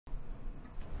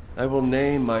I will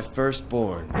name my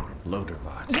firstborn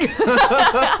Loaderbot.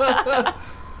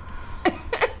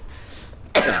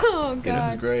 Oh, God. Yeah,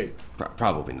 this is great.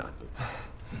 Probably not.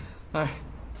 I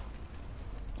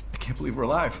can't believe we're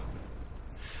alive.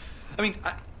 I mean,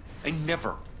 I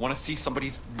never want to see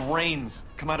somebody's brains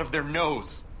come out of their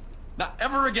nose. Not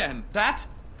ever again. That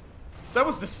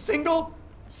was the single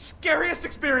scariest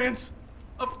experience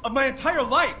of my entire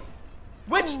life.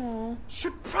 Which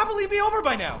should probably be over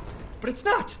by now. But it's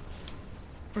not.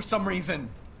 For some reason.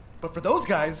 But for those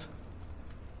guys,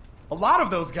 a lot of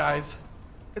those guys.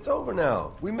 It's over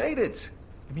now. We made it.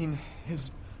 I mean,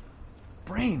 his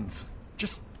brains.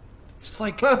 Just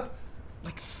like,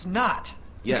 like snot.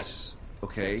 Yes.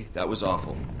 Okay, that was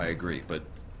awful. I agree, but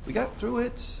we got through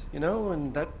it, you know,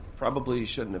 and that probably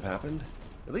shouldn't have happened.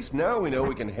 At least now we know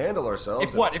we can handle ourselves.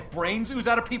 If what? If brains ooze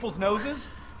out of people's noses?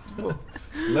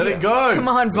 Let it go. Come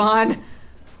on, Vaughn.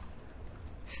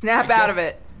 Snap out of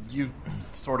it. You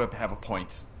sort of have a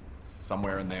point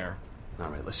somewhere in there. All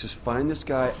right, let's just find this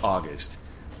guy, August.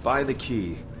 Buy the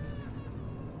key.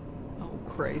 Oh,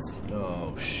 Christ.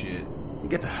 Oh, shit. And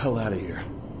get the hell out of here.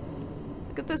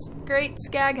 Look at this great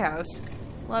skag house.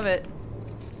 Love it.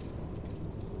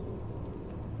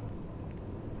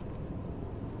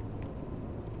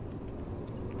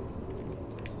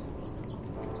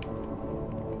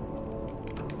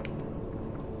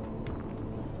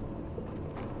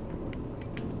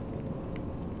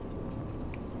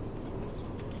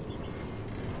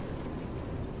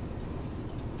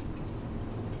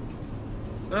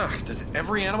 Ugh, does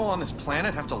every animal on this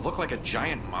planet have to look like a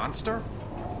giant monster?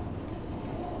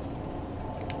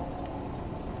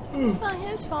 It's not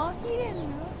his fault. He didn't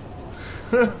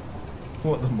know.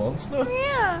 What, the monster?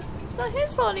 Yeah, it's not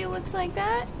his fault he looks like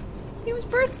that. He was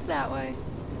birthed that way.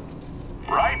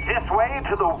 Right this way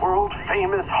to the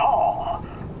world-famous Hall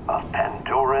of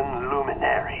Pandoran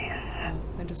Luminaries.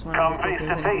 I just wanted Come to see if face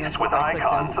there's to anything face else with before I clicked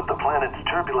icons them. of the planet's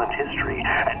turbulent history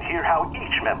and hear how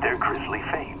each met their grisly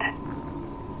fate.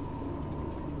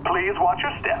 Please watch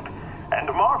your step and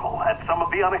marvel at some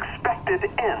of the unexpected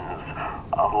ends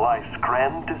of life's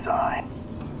grand design.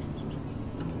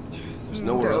 There's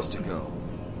nowhere else to go.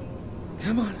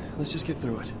 Come on, let's just get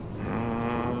through it.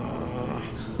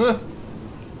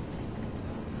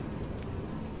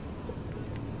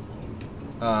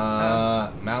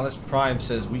 Malice Prime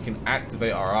says we can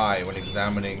activate our eye when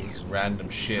examining random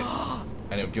shit,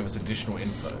 and it'll give us additional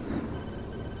info.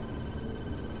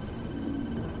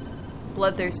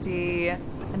 Bloodthirsty.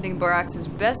 Hunting borax is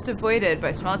best avoided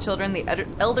by small children, the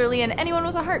elderly, and anyone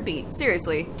with a heartbeat.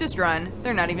 Seriously, just run.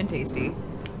 They're not even tasty.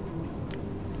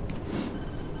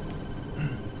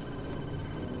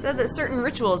 Said that certain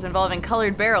rituals involving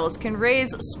colored barrels can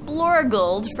raise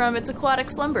Splorgold from its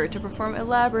aquatic slumber to perform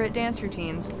elaborate dance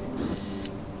routines.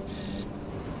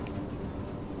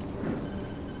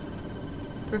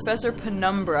 Professor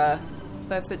Penumbra,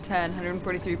 5'10",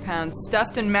 143 pounds,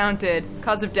 stuffed and mounted,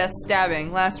 cause of death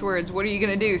stabbing. Last words, what are you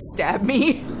gonna do, stab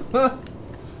me?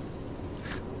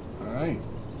 Alright.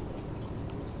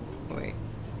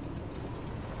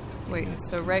 Wait,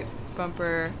 so right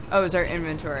bumper, oh, is our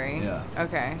inventory. Yeah.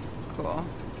 Okay, cool.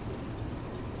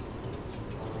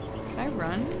 Can I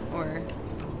run, or?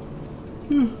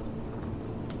 You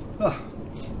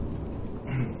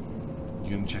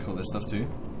gonna check all this stuff too?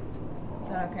 Is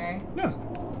that okay? Yeah.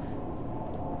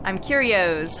 I'm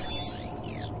curious.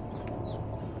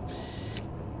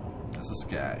 That's a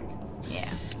skag. Yeah.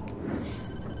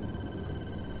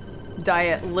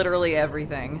 Diet, literally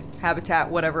everything.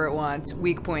 Habitat, whatever it wants.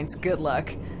 Weak points, good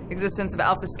luck. Existence of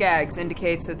alpha skags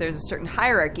indicates that there's a certain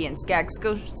hierarchy in skag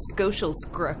social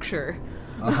structure.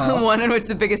 One in which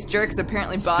the biggest jerks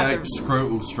apparently boss Skag of...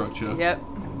 scrotal structure. Yep.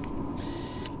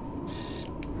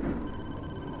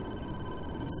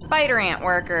 Spider ant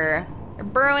worker. They're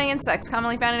burrowing insects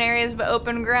commonly found in areas of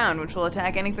open ground, which will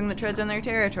attack anything that treads on their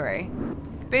territory.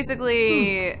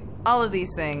 Basically, all of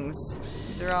these things.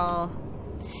 These are all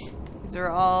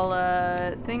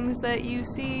things that you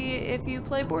see if you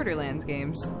play Borderlands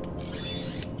games.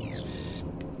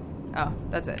 Oh,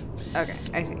 that's it. Okay,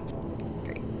 I see.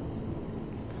 Great.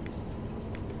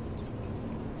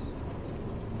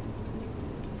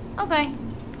 Okay.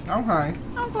 Okay.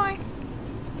 Okay.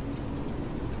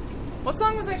 What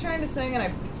song was I trying to sing and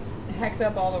I hecked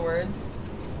up all the words?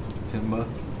 Timber.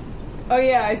 Oh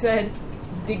yeah, I said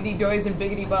diggity doys and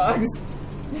biggity bogs.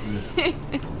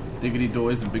 Diggity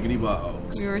doys and biggity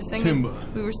bogs. We were singing Timber.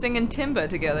 We were singing Timba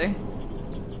together.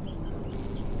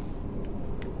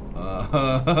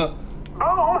 The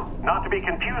Boom, not to be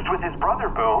confused with his brother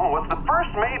Boom, was the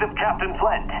first mate of Captain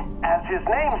Flint. As his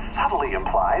name subtly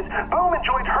implies, Boom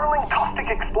enjoyed hurling caustic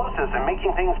explosives and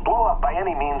making things blow up by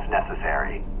any means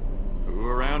necessary. Who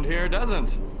around here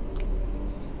doesn't?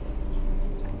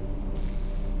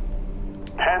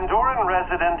 Pandoran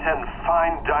resident and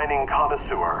fine dining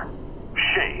connoisseur,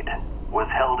 Shade, was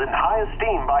held in high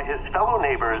esteem by his fellow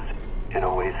neighbors in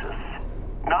Oasis.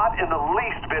 Not in the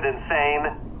least bit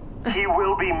insane, he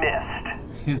will be missed.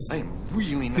 I am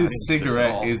really not His into this at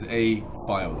cigarette all. is a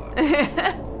firework.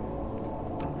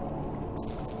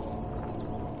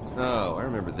 Oh, I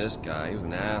remember this guy. He was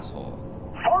an asshole.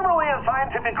 Formerly a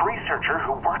scientific researcher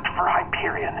who worked for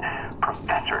Hyperion,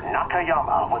 Professor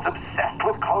Nakayama was obsessed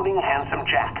with cloning Handsome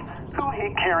Jack, who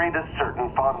he carried a certain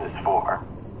fondness for.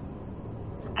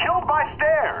 Killed by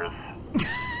stairs.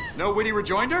 No witty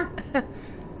rejoinder?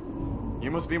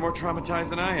 You must be more traumatized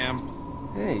than I am.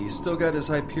 Hey, you still got his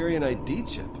Hyperion ID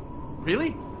chip.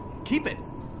 Really? Keep it.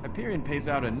 Hyperion pays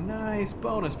out a nice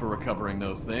bonus for recovering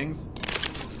those things.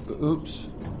 Oops.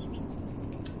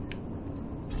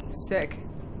 Sick.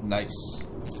 Nice.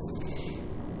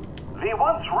 The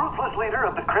once ruthless leader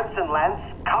of the Crimson Lance,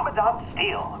 Commandant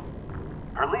Steele.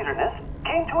 Her leaderness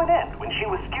came to an end when she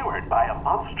was skewered by a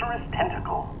monstrous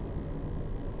tentacle.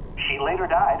 She later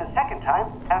died a second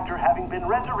time after having been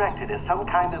resurrected as some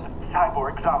kind of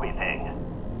cyborg zombie thing.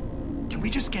 Can we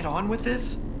just get on with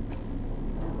this?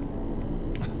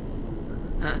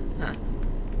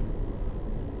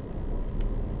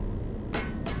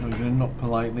 No, you're gonna knock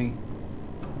politely.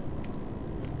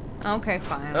 Okay,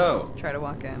 fine. Oh. I'll just try to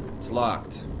walk in. It's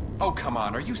locked. Oh, come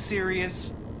on. Are you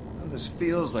serious? Oh, this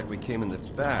feels like we came in the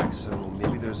back, so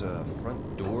maybe there's a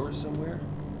front door somewhere?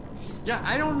 Yeah,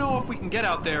 I don't know if we can get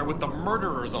out there with the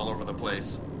murderers all over the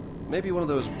place. Maybe one of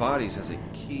those bodies has a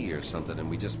key or something and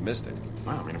we just missed it.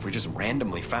 Wow, I mean, if we just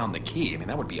randomly found the key, I mean,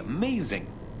 that would be amazing.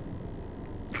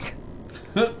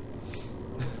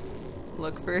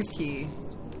 Look for a key.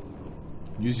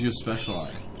 Use your special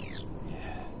eye.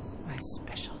 My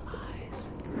special eyes.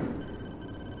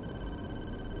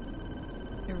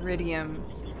 Iridium.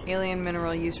 Alien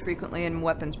mineral used frequently in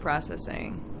weapons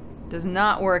processing. Does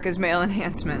not work as male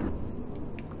enhancement.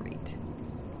 Great.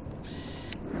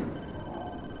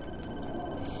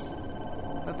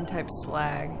 Weapon type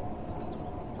slag.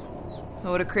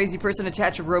 Oh, would a crazy person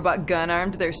attach a robot gun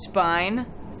arm to their spine?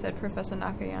 Said Professor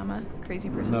Nakayama. Crazy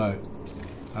person. No,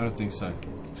 I don't think so.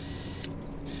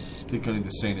 I think only the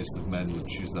sanest of men would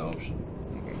choose that option.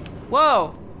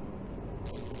 Whoa!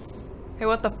 Hey,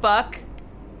 what the fuck?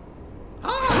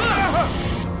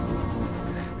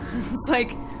 It's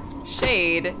like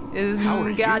Shade is How are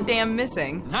you? goddamn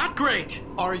missing. Not great!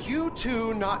 Are you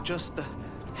two not just the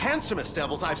handsomest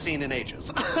devils I've seen in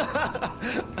ages?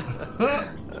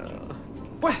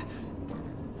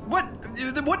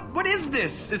 What is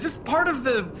this? Is this part of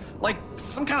the, like,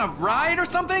 some kind of ride or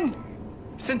something?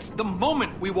 Since the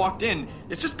moment we walked in,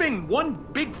 it's just been one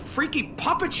big freaky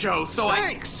puppet show, so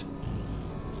Thanks!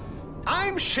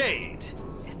 I'm Shade,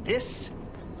 and this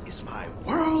is my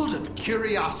world of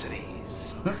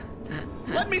curiosities.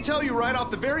 Let me tell you right off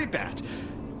the very bat,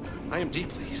 I am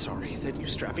deeply sorry that you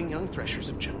strapping young threshers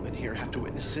of gentlemen here have to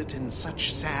witness it in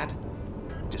such sad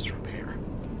disrepair.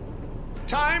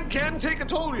 Time can take a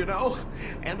toll, you know,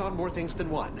 and on more things than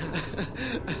one.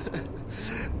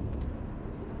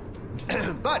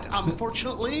 But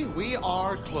unfortunately, we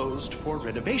are closed for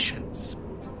renovations.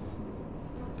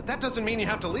 But that doesn't mean you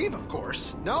have to leave, of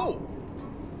course. No.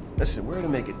 Listen, we're gonna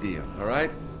make a deal, all right?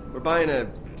 We're buying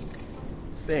a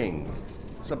thing.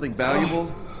 Something valuable.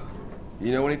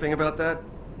 You know anything about that?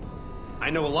 I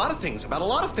know a lot of things about a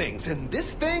lot of things, and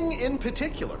this thing in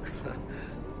particular.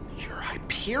 You're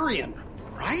Hyperion,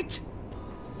 right?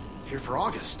 Here for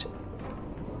August.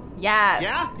 Yes.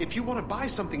 Yeah? If you want to buy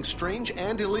something strange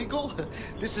and illegal,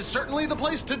 this is certainly the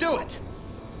place to do it.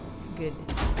 Good.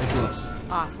 What's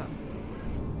this? Awesome.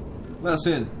 Let us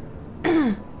in.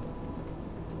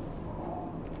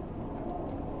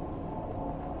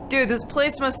 Dude, this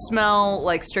place must smell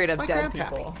like straight up My dead grandpappy.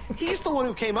 people. He's the one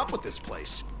who came up with this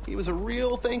place. He was a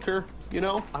real thinker, you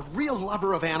know, a real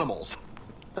lover of animals.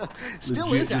 Still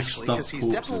Legit is, just actually, stuffed because he's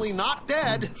corpses. definitely not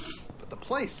dead. But the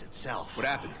place itself. What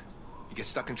happened? You get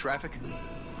stuck in traffic?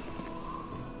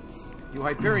 You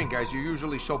Hyperion guys, you're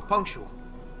usually so punctual.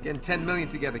 Getting 10 million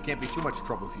together can't be too much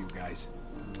trouble for you guys.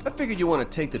 I figured you want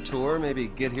to take the tour, maybe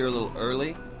get here a little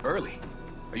early. Early?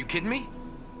 Are you kidding me?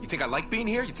 You think I like being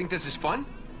here? You think this is fun?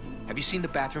 Have you seen the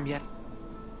bathroom yet?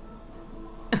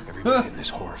 Everybody in this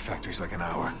horror factory's like an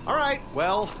hour. All right,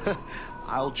 well,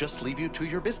 I'll just leave you to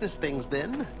your business things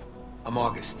then. I'm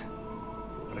August.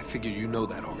 But I figure you know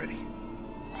that already.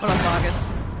 What up,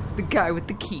 August? The guy with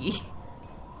the key.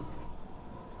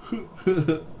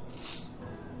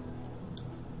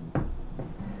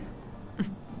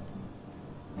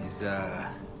 Is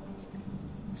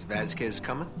Vasquez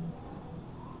coming?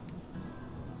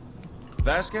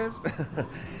 Vasquez?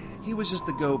 He was just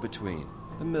the go-between,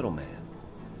 the middleman.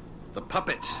 The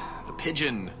puppet, the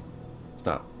pigeon.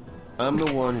 Stop. I'm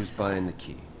the one who's buying the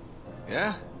key.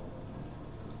 Yeah?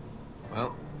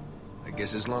 Well, I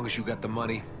guess as long as you got the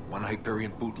money, one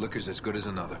Hyperion bootlicker's as good as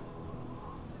another.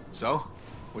 So,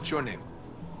 what's your name?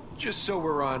 Just so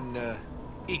we're on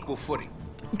equal footing.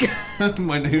 I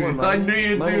knew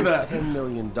you'd do that. $10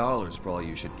 million for all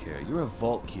you should care. You're a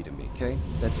vault key to me, okay?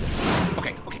 That's it.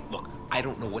 Okay, look, I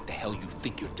don't know what the hell you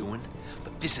think you're doing,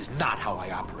 but this is not how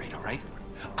I operate, all right?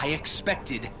 I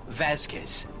expected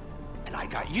Vasquez, and I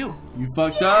got you. You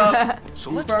fucked up.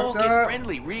 So let's all get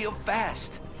friendly real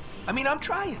fast. I mean, I'm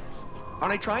trying.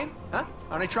 Aren't I trying? Huh?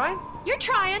 Aren't I trying? You're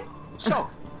trying. So,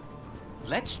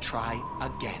 let's try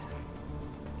again.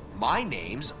 My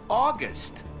name's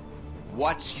August.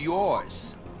 What's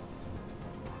yours?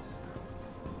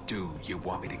 Do you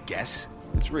want me to guess?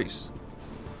 It's Reese.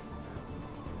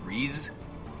 Reese?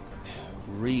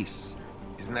 Reese.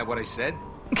 Isn't that what I said?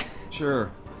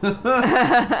 Sure.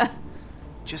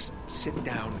 Just sit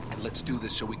down and let's do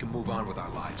this so we can move on with our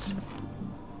lives.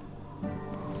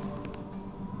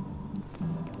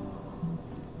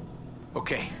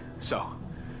 Okay, so,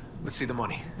 let's see the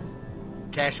money.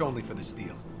 Cash only for this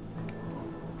deal.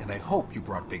 And I hope you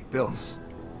brought big bills.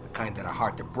 The kind that are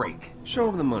hard to break. Show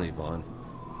him the money, Vaughn.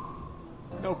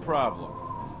 No problem.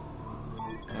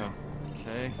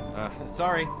 Okay.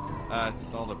 Sorry.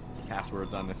 It's all the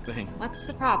passwords on this thing. What's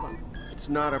the problem? It's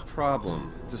not a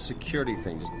problem. It's a security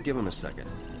thing. Just give him a second.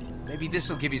 Maybe this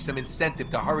will give you some incentive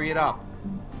to hurry it up.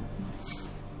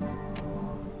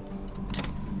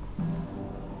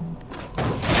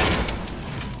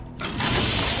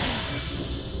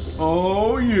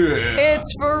 Oh, yeah.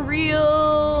 It's for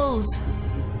reals.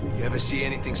 You ever see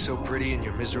anything so pretty in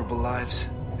your miserable lives?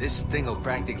 This thing will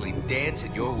practically dance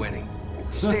at your wedding.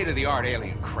 State-of-the-art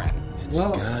alien crap.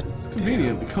 Well, it's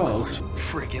convenient because...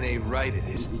 Freaking A right it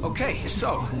is. Okay,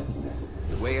 so,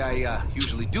 the way I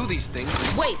usually do these things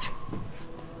is... Wait.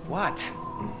 What?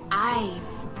 I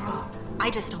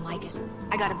just don't like it.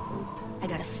 I got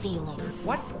a feeling.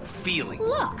 What feeling?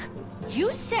 Look,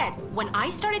 you said when I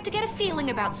started to get a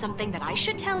feeling about something that I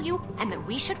should tell you and that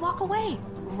we should walk away,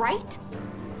 right?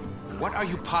 What are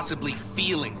you possibly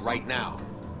feeling right now?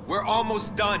 We're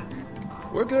almost done.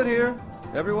 We're good here.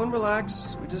 Everyone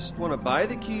relax. We just want to buy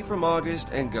the key from August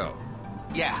and go.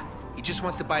 Yeah, he just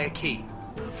wants to buy a key.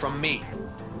 From me.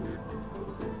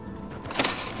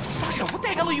 Sasha, what the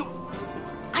hell are you...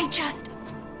 I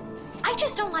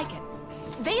just don't like it.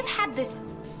 They've had this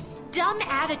dumb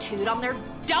attitude on their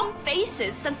dumb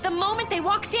faces since the moment they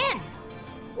walked in.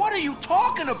 What are you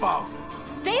talking about?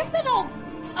 They've been all,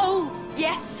 oh,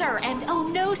 yes, sir, and oh,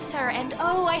 no, sir, and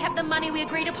oh, I have the money we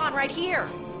agreed upon right here.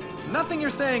 Nothing you're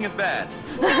saying is bad.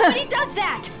 Nobody does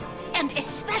that! And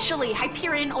especially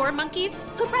Hyperion ore monkeys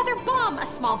who'd rather bomb a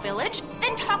small village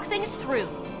than talk things through.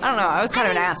 I don't know, I was kind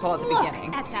of an asshole at the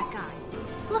beginning. Look at that guy.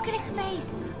 Look at his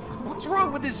face. What's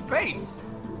wrong with his face?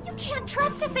 You can't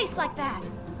trust a face like that.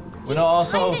 We're He's not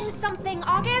assholes. hiding something,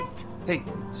 August. Hey,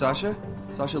 Sasha?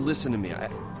 Sasha, listen to me.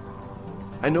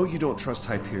 I know you don't trust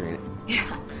Hyperion,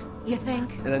 Yeah, you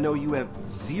think? and I know you have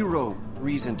zero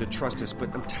reason to trust us,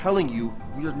 but I'm telling you,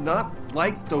 we're not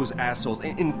like those assholes.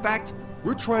 In fact,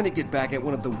 we're trying to get back at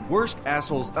one of the worst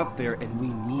assholes up there, and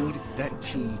we need that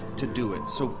key to do it.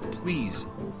 So please,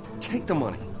 take the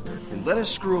money, and let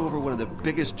us screw over one of the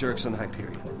biggest jerks on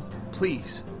Hyperion.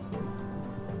 Please.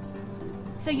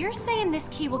 So you're saying this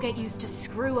key will get used to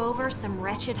screw over some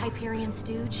wretched Hyperion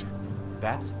stooge?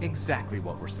 That's exactly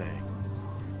what we're saying.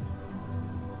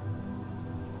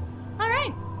 All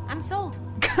right, I'm sold.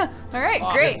 All right,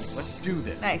 great. Let's do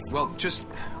this. Nice. Well, just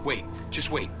wait.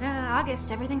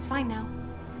 August, everything's fine now.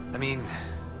 I mean,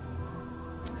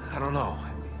 I don't know.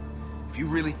 If you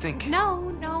really think...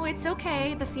 No, it's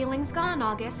okay. The feeling's gone,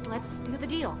 August. Let's do the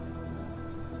deal.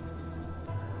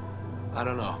 I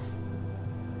don't know.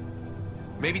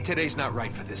 Maybe today's not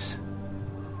right for this.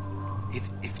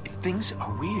 If things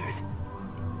are weird,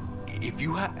 if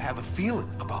you have a feeling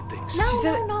about things...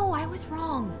 No, I was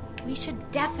wrong. We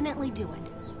should definitely do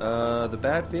it. The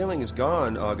bad feeling is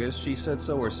gone, August. She said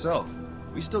so herself.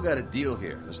 We still got a deal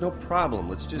here. There's no problem.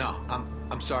 Let's just... No,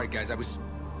 I'm sorry, guys.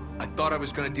 I thought I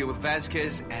was gonna deal with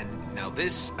Vasquez, and now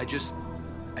this, I just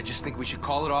think we should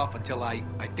call it off until I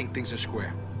think things are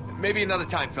square. Maybe another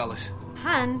time, fellas.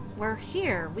 Hun, we're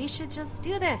here. We should just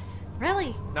do this.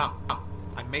 Really? No,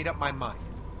 I made up my mind.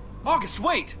 August,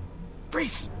 wait!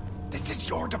 Reese, this is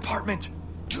your department.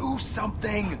 Do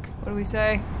something. What do we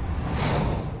say?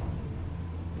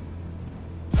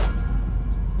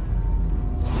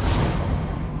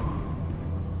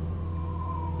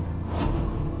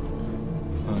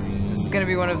 It's gonna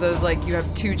be one of those, like, you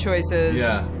have two choices.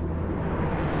 Yeah.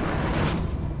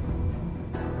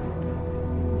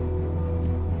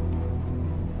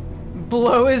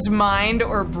 Blow his mind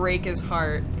or break his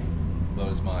heart. Blow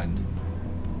his mind.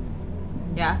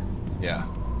 Yeah? Yeah.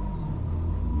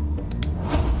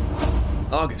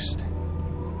 August.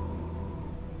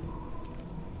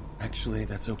 Actually,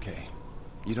 that's okay.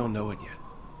 You don't know it yet.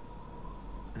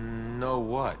 Know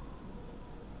what?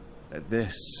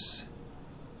 This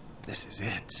is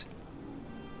it.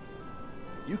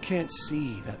 You can't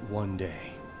see that one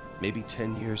day, maybe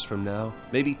 10 years from now,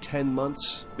 maybe 10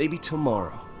 months, maybe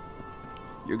tomorrow,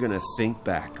 you're gonna think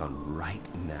back on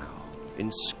right now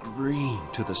and scream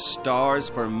to the stars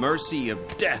for mercy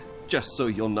of death, just so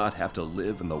you'll not have to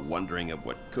live in the wondering of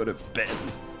what could have been.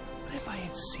 What if I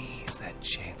had seized that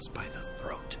chance by the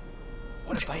throat?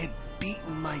 What if I had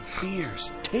beaten my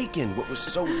fears, taken what was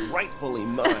so rightfully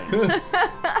mine?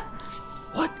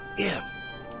 What if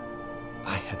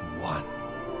I had won?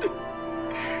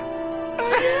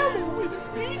 I am a winner,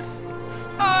 Reese.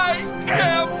 I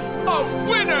am a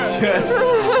winner.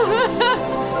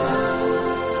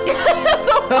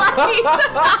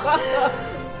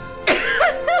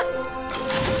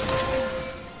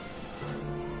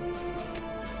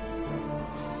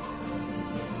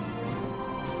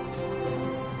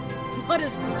 What a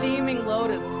steaming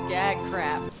load of skag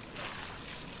crap.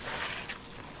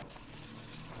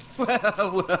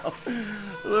 Well,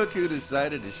 look who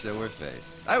decided to show her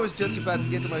face. I was just about to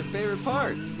get to my favorite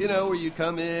part. You know, where you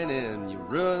come in and you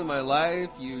ruin my life,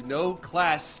 you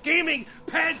no-class, scheming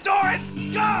Pandoran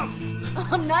scum!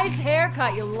 A nice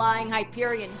haircut, you lying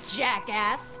Hyperion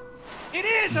jackass. It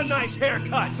is a nice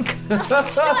haircut!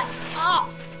 Shut up!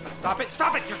 Stop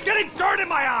it! You're getting dirt in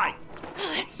my eye!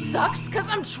 It sucks, because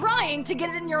I'm trying to get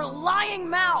it in your lying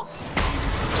mouth.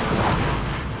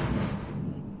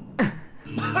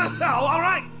 All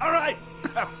right.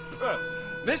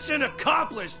 Mission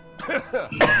accomplished. And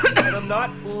I'm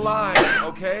not lying,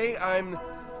 okay? I'm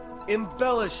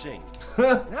embellishing.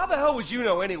 How the hell would you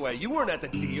know anyway? You weren't at the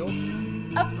deal.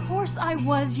 Of course I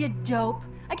was, you dope.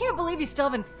 I can't believe you still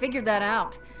haven't figured that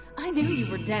out. I knew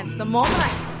you were dense the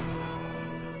moment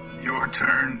Your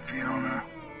turn, Fiona.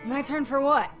 My turn for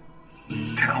what?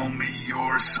 Tell me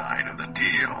your side of the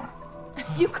deal.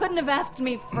 You couldn't have asked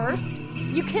me first.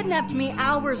 You kidnapped me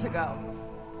hours ago.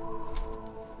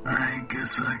 I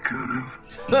guess I could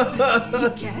have. You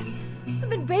guess? I've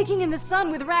been baking in the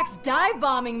sun with Rax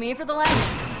dive-bombing me for the last...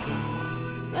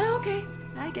 Okay,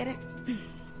 I get it.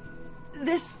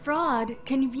 This fraud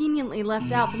conveniently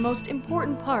left out the most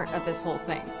important part of this whole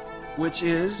thing. Which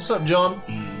is... What's up, John?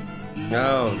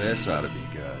 Oh, this ought to be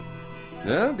good.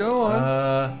 Yeah, go on.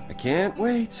 I can't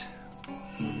wait.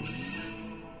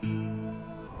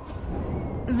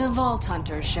 The Vault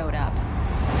Hunters showed up.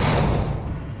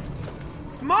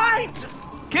 It's mine!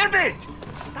 Give it!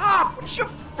 Stop! What's your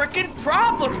freaking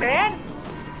problem, man?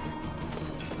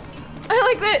 I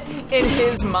like that in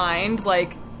his mind,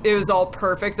 like, it was all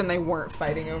perfect and they weren't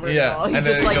fighting over it at all. He and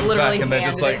just, then like, it comes literally back and they're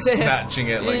just, like, handed it to him. snatching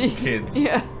it like kids.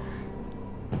 Yeah.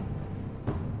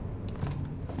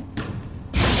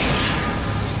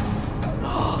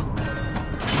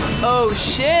 Oh,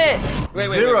 shit!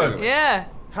 Wait. Yeah.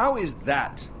 How is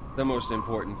that the most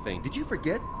important thing? Did you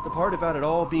forget the part about it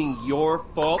all being your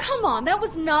fault? Come on, that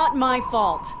was not my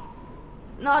fault.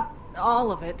 Not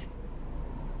all of it.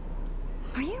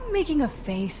 Are you making a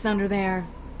face under there?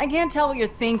 I can't tell what you're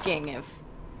thinking if...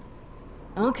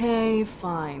 Okay,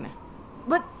 fine.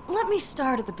 But let me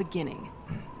start at the beginning.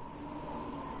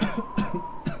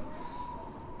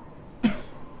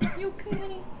 You okay,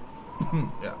 honey?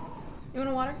 Yeah. You want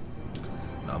a water?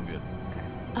 No, I'm good.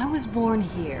 I was born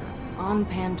here, on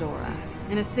Pandora,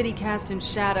 in a city cast in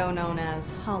shadow known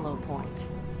as Hollow Point.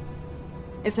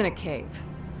 It's in a cave.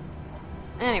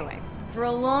 Anyway, for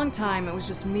a long time it was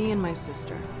just me and my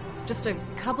sister. Just a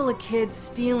couple of kids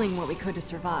stealing what we could to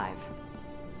survive.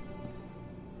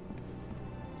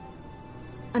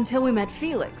 Until we met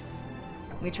Felix.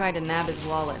 We tried to nab his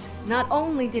wallet. Not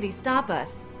only did he stop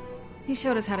us, he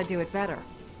showed us how to do it better.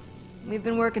 We've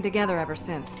been working together ever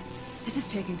since. This is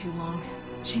taking too long.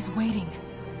 She's waiting.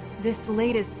 This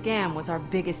latest scam was our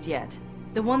biggest yet.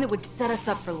 The one that would set us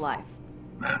up for life.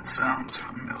 That sounds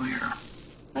familiar.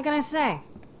 What can I say?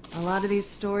 A lot of these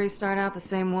stories start out the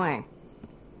same way.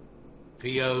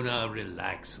 Fiona,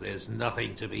 relax. There's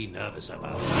nothing to be nervous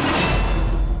about.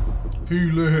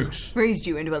 Felix. Raised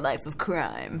you into a life of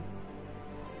crime.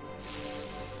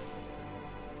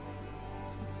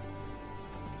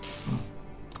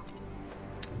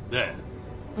 There.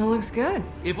 Well, looks good.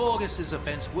 If Augus's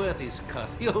offense worth his cut,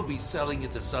 he'll be selling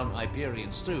it to some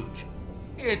Hyperion stooge.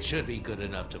 It should be good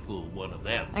enough to fool one of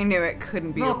them. I knew it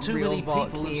couldn't be Not a too real many vault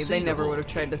people have key. seen They a never vault would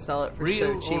have tried to sell it for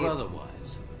Real so cheap. or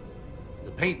otherwise.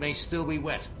 The paint may still be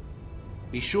wet.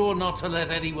 Be sure not to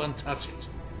let anyone touch it.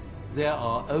 There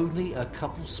are only a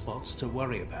couple spots to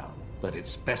worry about, but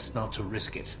it's best not to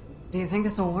risk it. Do you think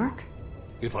this will work?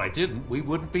 If I didn't, we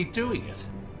wouldn't be doing it.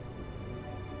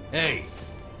 Hey,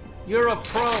 you're a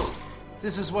pro.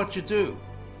 This is what you do.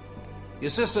 Your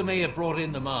sister may have brought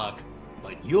in the mark,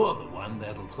 but you're the one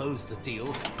that'll close the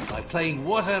deal by playing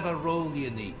whatever role you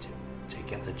need to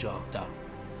get the job done.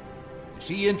 If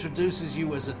she introduces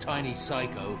you as a tiny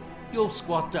psycho, you'll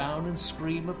squat down and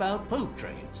scream about poop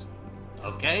trains.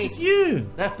 Okay? It's you.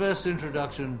 That first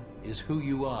introduction is who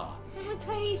you are. I'm a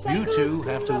tiny You psycho two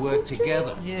have to work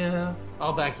together. Yeah.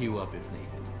 I'll back you up if needed.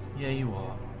 Yeah, you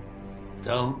are.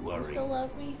 Don't worry. Still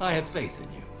love me? I have faith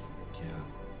in you.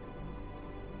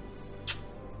 Yeah.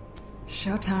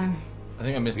 Showtime. I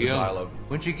think I missed the Fiona, dialogue.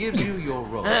 when she gives you your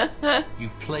role, you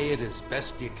play it as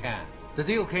best you can. The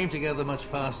deal came together much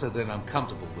faster than I'm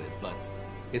comfortable with, but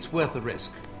it's worth the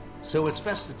risk. So it's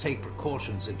best to take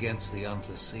precautions against the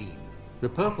unforeseen. The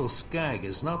Purple Skag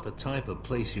is not the type of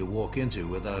place you walk into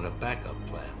without a backup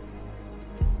plan.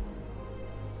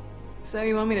 So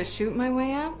you want me to shoot my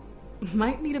way out?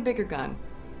 Might need a bigger gun.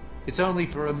 It's only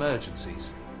for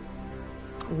emergencies.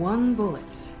 One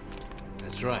bullet.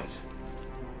 That's right.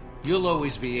 You'll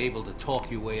always be able to talk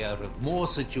your way out of more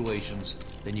situations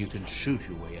than you can shoot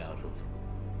your way out of.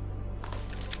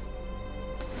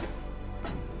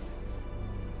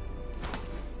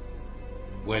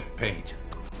 Wet paint.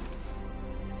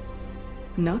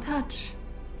 No touch.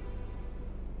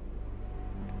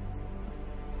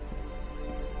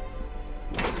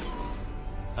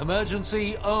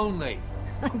 Emergency only.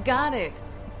 Got it.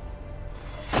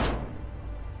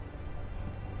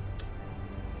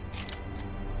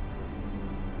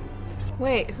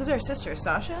 Wait, who's our sister?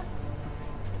 Sasha?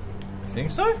 I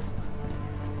think so.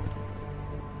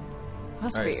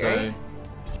 Must Alright, be, so right?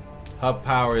 her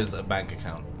power is a bank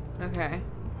account. Okay.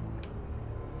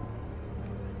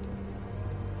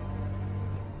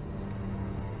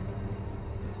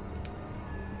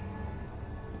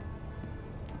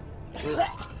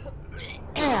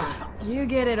 Yeah, you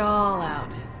get it all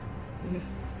out.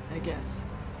 I guess.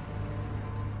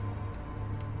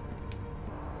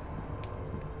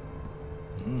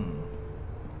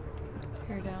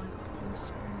 Hair down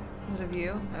poster. Is it a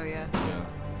view? Oh yeah. Yeah.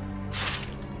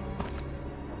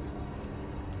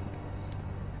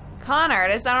 Con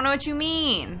artist, I don't know what you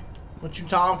mean. What you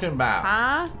talking about?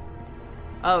 Huh?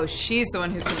 Oh, she's the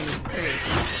one who can create.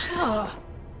 Oh.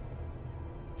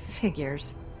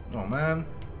 Figures. Oh man.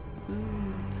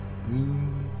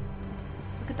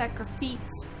 Look at that graffiti.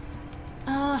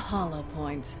 A hollow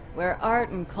point, where art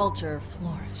and culture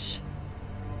flourish.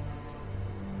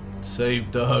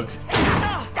 Save Doug.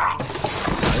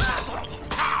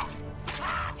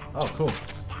 Oh, cool.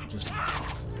 Just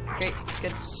Great,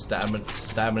 good.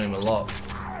 stabbing him a lot.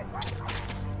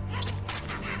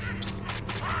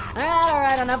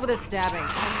 Alright, enough with this stabbing.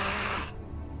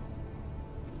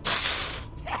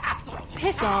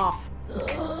 Piss off.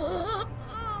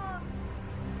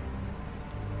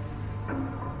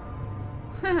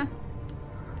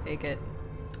 Take it.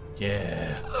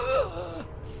 Yeah.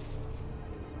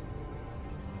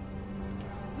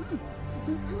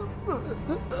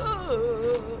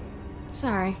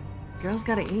 Sorry. Girls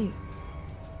gotta eat.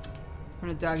 We're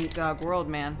in a dog-eat-dog world,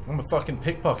 man. I'm a fucking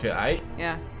pickpocket, eh?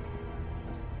 Yeah.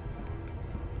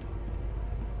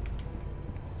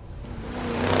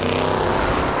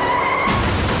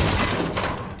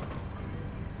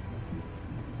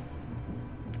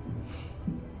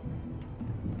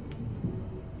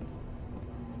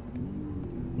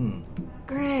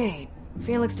 Great.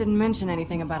 Felix didn't mention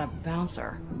anything about a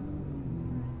bouncer.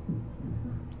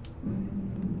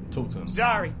 Talk to him.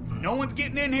 Sorry, no one's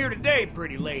getting in here today,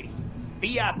 pretty lady.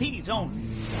 VIP's only.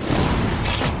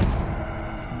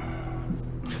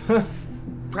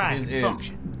 Private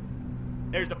function.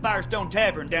 There's the Firestone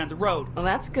Tavern down the road. Well,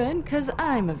 that's good, because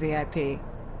I'm a VIP.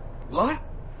 What?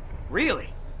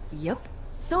 Really? Yep.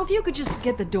 So if you could just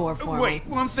get the door for me. Wait,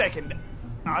 1 second.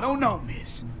 I don't know,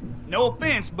 miss. No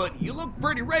offense, but you look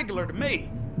pretty regular to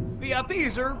me.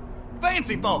 VIPs are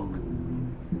fancy folk.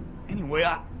 Anyway,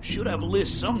 I should have a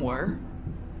list somewhere.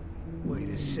 Wait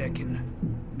a second.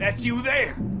 That's you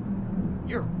there.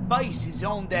 Your face is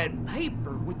on that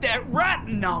paper with that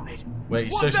writing on it. Wait,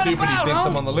 he's so What's that stupid he about, thinks huh?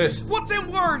 I'm on the list. What's them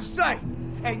words say?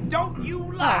 And don't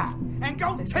you lie and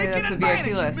go They say taking that's the VIP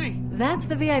advantage of list. me. That's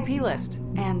the VIP list,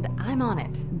 and I'm on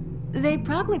it. They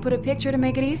probably put a picture to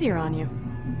make it easier on you.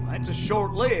 That's a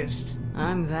short list.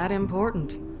 I'm that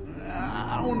important.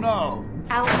 I don't know.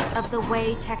 Out of the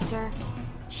way, Tector.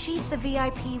 She's the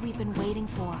VIP we've been waiting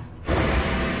for.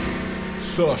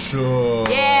 Sasha.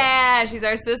 Yeah, she's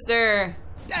our sister.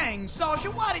 Dang,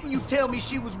 Sasha, why didn't you tell me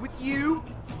she was with you?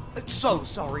 So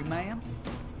sorry, ma'am.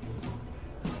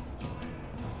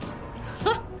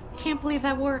 Can't believe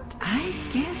that worked. I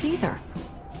can't either.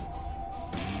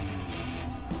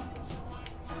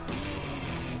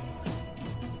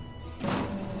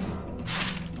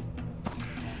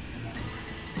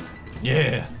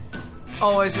 Yeah.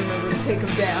 Always remember to take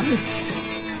him down.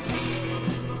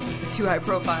 Too high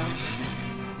profile.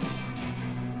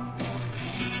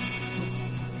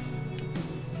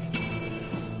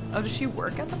 Oh, does she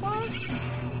work at the bar? I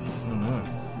don't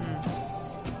know.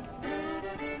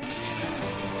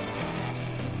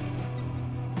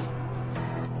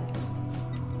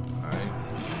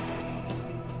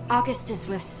 August is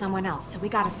with someone else, so we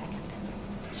got a second.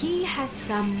 He has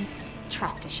some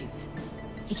trust issues.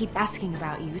 He keeps asking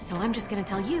about you, so I'm just gonna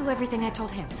tell you everything I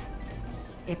told him.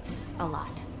 It's a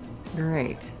lot.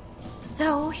 Great.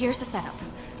 So, here's the setup.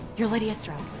 You're Lydia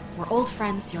Strauss. We're old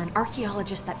friends. You're an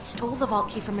archaeologist that stole the vault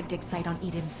key from a dig site on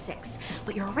Eden 6.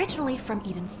 But you're originally from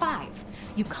Eden 5.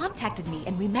 You contacted me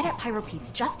and we met at Pyro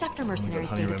Pete's just after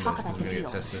Mercenaries Day to talk about the deal.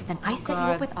 Then I set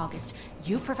you up with August.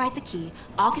 You provide the key.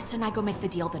 August and I go make the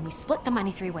deal. Then we split the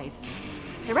money 3 ways.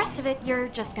 The rest of it, you're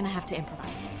just gonna have to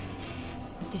improvise.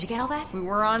 Did you get all that? We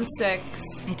were on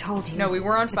 6. I told you. No, we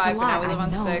were on It's 5, a but now lot, we live I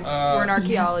on know. 6. We're an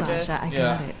archaeologist. Yes, Sasha, I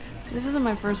got it. This isn't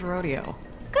my first rodeo.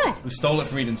 Good. We stole it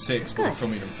from Eden 6, but we're Good.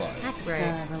 from Eden 5. That's Right.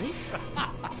 a relief.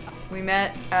 We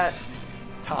met at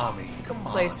Tommy, come a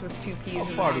on. place with 2 P's How in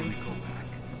the far did we name. go back?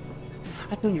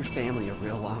 I've known your family a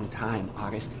real long time,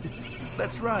 August.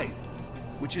 That's right.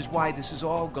 Which is why this is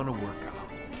all gonna work out.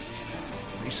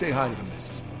 You say hi to the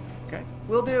missus, okay?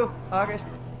 Will do, August.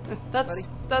 That's the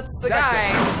Doctor.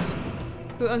 guy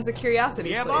who owns the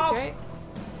Curiosity Yeah, place, boss? right?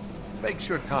 Make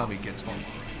sure Tommy gets home.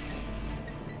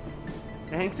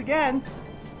 Thanks again.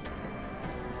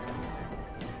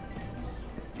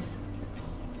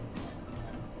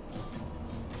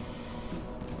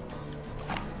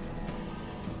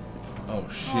 Oh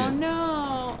shit. Oh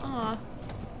no. Aw.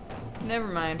 Never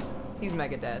mind. He's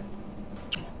mega dead.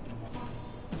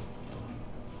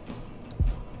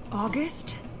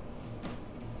 August?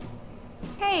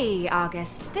 Hey,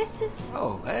 August. This is...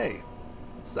 Oh, hey.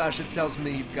 Sasha tells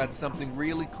me you've got something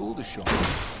really cool to show me.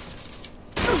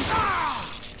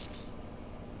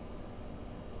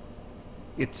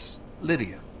 It's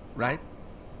Lydia, right?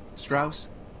 Strauss?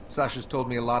 Sasha's told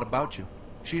me a lot about you.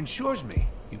 She ensures me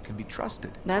you can be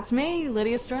trusted. That's me,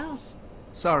 Lydia Strauss.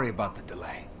 Sorry about the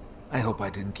delay. I hope I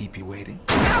didn't keep you waiting.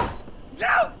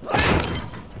 No, please!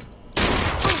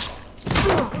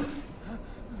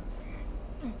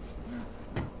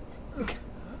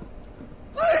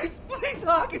 Please,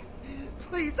 August.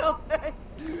 Please, I'll pay.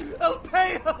 I'll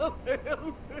pay.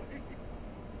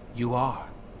 You are.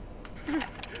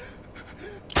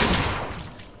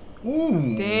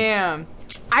 Ooh. Damn.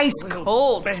 Ice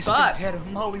cold. Bastard Fuck. had a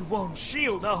Molly 1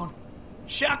 shield on.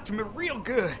 Shocked me real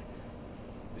good.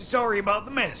 Sorry about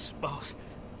the mess, boss.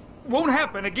 Won't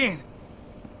happen again.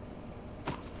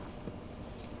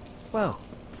 Well,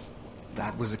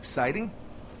 that was exciting.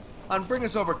 Bring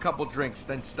us over a couple drinks,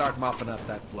 then start mopping up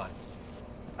that blood.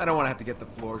 I don't want to have to get the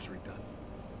floors redone.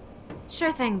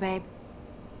 Sure thing, babe.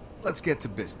 Let's get to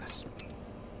business.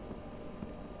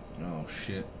 Oh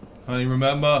shit. Honey,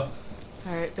 remember?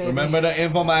 Alright, baby. Remember the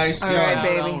information. All right,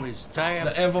 baby. Always tired.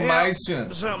 The information.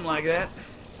 Yeah, something like that.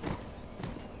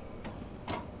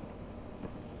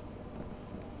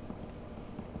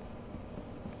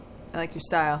 I like your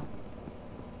style.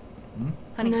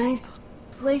 Honey. Nice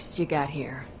place you got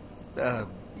here.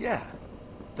 Yeah.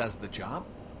 Does the job.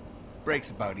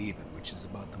 Breaks about even, which is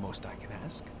about the most I can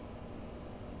ask.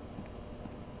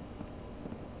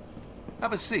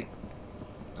 Have a seat.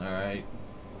 Alright.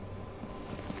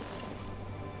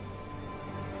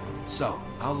 So,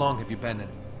 how long have you been an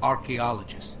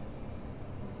archaeologist?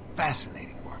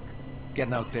 Fascinating work.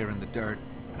 Getting out there in the dirt,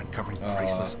 uncovering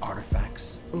priceless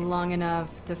artifacts. Long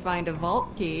enough to find a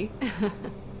vault key.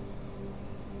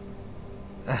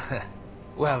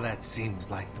 Well, that seems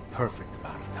like the perfect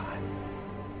amount of time.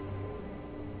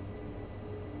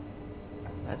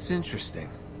 That's interesting.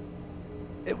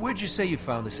 Where'd you say you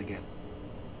found this again?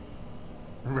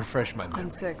 Refresh my memory.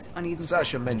 On 6, on Eden 6.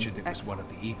 Sasha mentioned it was one of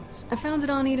the Edens. I found it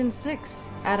on Eden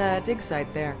 6, at a dig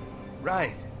site there.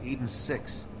 Right, Eden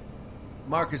 6.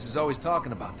 Marcus is always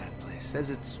talking about that place. Says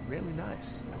it's really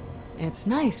nice. It's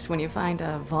nice when you find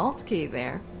a vault key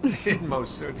there. It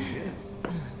most certainly is.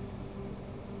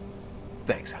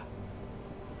 Thanks, hon.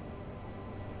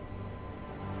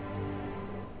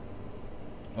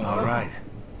 All right.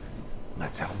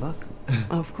 Let's have a look.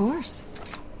 Of course.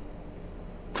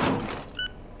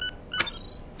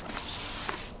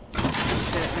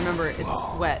 Remember,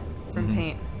 it's wet from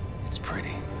paint. It's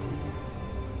pretty.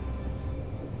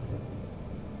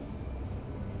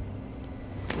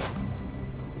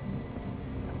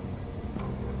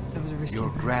 That was a risky You're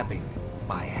move. grabbing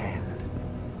my hand.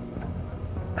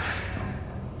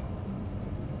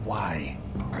 Why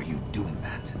are you doing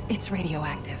that? It's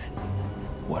radioactive.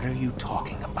 What are you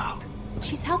talking about?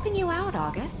 She's helping you out,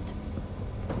 August.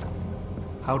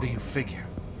 How do you figure?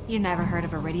 You never heard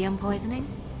of iridium poisoning?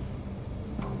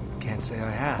 Can't say I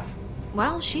have.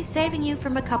 Well, she's saving you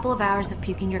from a couple of hours of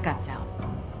puking your guts out.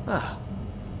 Ah.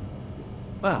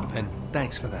 Well, then,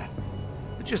 thanks for that.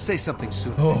 But just say something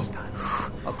soon next time.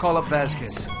 I'll call up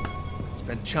Vasquez. He's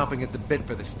been chomping at the bit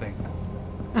for this thing.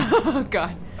 Oh,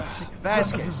 God.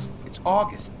 Vasquez, it's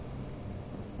August.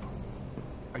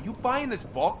 Are you buying this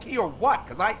vault key or what?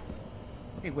 Because I...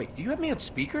 Hey, wait, do you have me on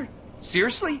speaker?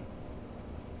 Seriously?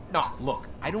 No, look,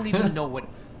 I don't even know what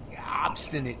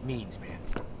obstinate means, man.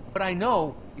 What I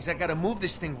know is I gotta move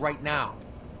this thing right now.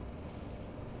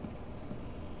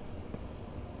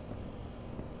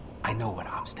 I know what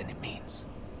obstinate means.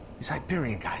 These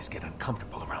Hyperion guys get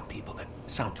uncomfortable around people that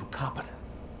sound too competent.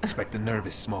 Expect a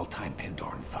nervous, small-time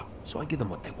Pandoran thug. So I give them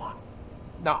what they want.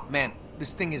 No, man,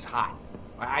 this thing is hot.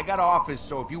 I got office,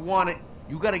 so if you want it,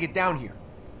 you gotta get down here.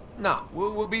 No,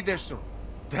 we'll be there soon.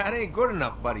 That ain't good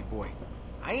enough, buddy boy.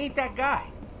 I ain't that guy.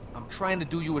 I'm trying to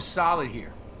do you a solid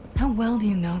here. How well do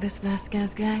you know this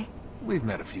Vasquez guy? We've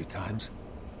met a few times.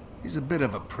 He's a bit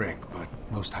of a prick, but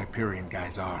most Hyperion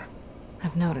guys are.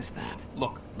 I've noticed that.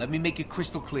 Look, let me make it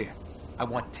crystal clear. I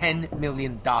want $10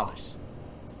 million.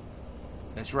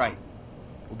 That's right.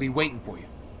 We'll be waiting for you.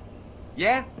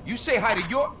 Yeah? You say hi to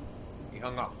your... He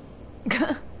hung up.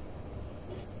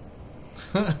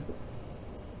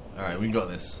 Alright, we got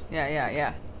this.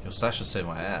 Yeah. Yo, Sasha saved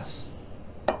my ass.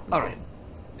 All right.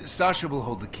 Sasha will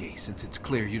hold the key, since it's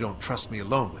clear you don't trust me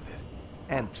alone with it.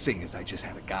 And seeing as I just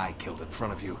had a guy killed in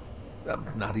front of you, I'm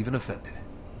not even offended.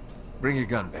 Bring your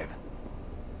gun, babe.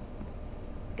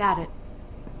 Got it.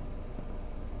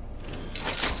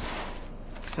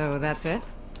 So that's it?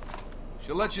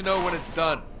 She'll let you know when it's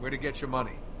done, where to get your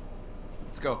money.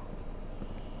 Let's go.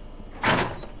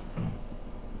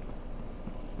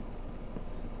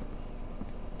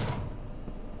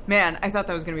 Man, I thought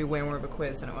that was going to be way more of a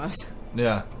quiz than it was.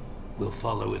 Yeah. We'll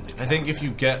follow in the I think if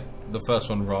you get the first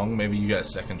one wrong, maybe you get a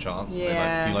second chance.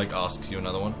 Yeah. He like asks you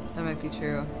another one. That might be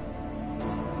true.